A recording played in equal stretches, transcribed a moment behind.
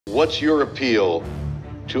What's your appeal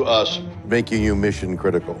to us making you mission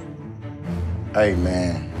critical? Hey,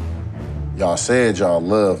 man, y'all said y'all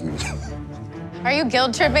love me. Are you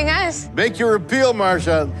guilt tripping us? Make your appeal,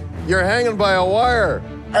 Marshawn. You're hanging by a wire.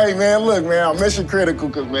 Hey, man, look, man, I'm mission critical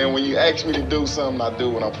because, man, when you ask me to do something, I do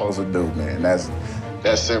what I'm supposed to do, man. That's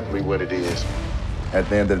simply what it is. At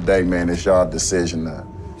the end of the day, man, it's y'all decision now.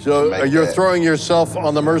 So you're throwing yourself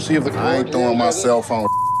on the mercy of the court? I ain't throwing myself on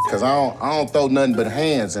because I don't throw nothing but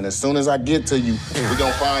hands, and as soon as I get to you, we're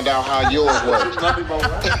gonna find out how yours works.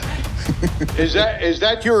 Is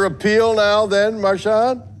that your appeal now, then,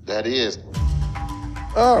 Marshawn? That is.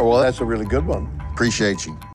 Oh, well, that's a really good one. Appreciate you.